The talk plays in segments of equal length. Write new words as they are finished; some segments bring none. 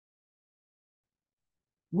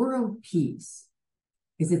World peace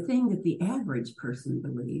is a thing that the average person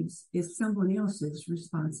believes is someone else's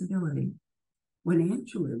responsibility, when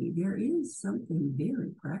actually there is something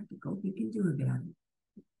very practical we can do about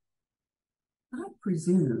it. I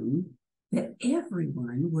presume that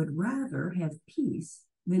everyone would rather have peace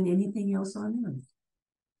than anything else on earth.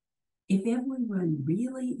 If everyone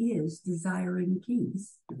really is desiring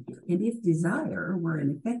peace, and if desire were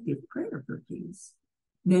an effective prayer for peace,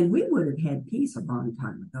 then we would have had peace a long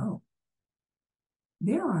time ago.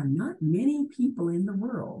 There are not many people in the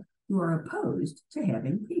world who are opposed to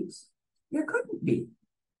having peace. There couldn't be,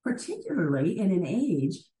 particularly in an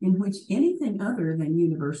age in which anything other than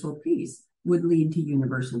universal peace would lead to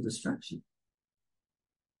universal destruction.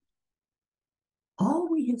 All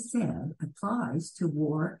we have said applies to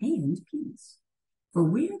war and peace, for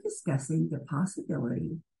we are discussing the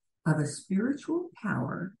possibility of a spiritual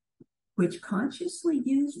power which, consciously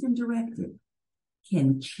used and directed,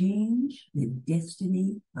 can change the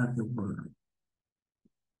destiny of the world.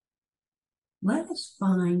 Let us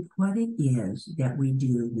find what it is that we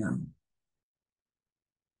do know.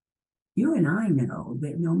 You and I know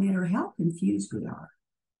that no matter how confused we are,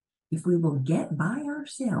 if we will get by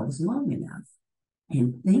ourselves long enough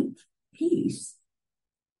and think peace,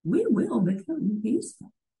 we will become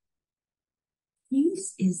peaceful.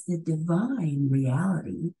 Peace is the divine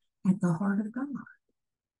reality at the heart of God.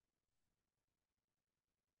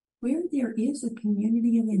 Where there is a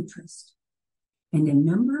community of interest and a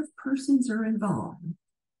number of persons are involved,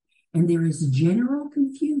 and there is general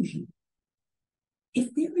confusion,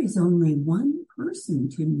 if there is only one person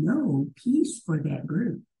to know peace for that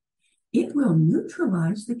group, it will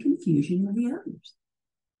neutralize the confusion of the others.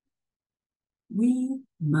 We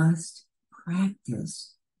must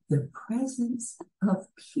practice the presence of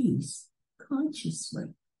peace consciously,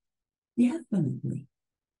 definitely,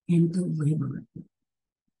 and deliberately.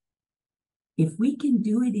 If we can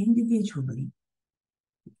do it individually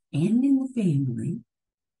and in the family,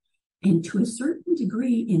 and to a certain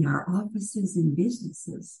degree in our offices and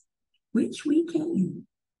businesses, which we can,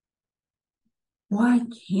 why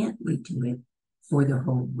can't we do it for the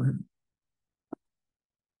whole world?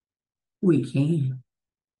 We can.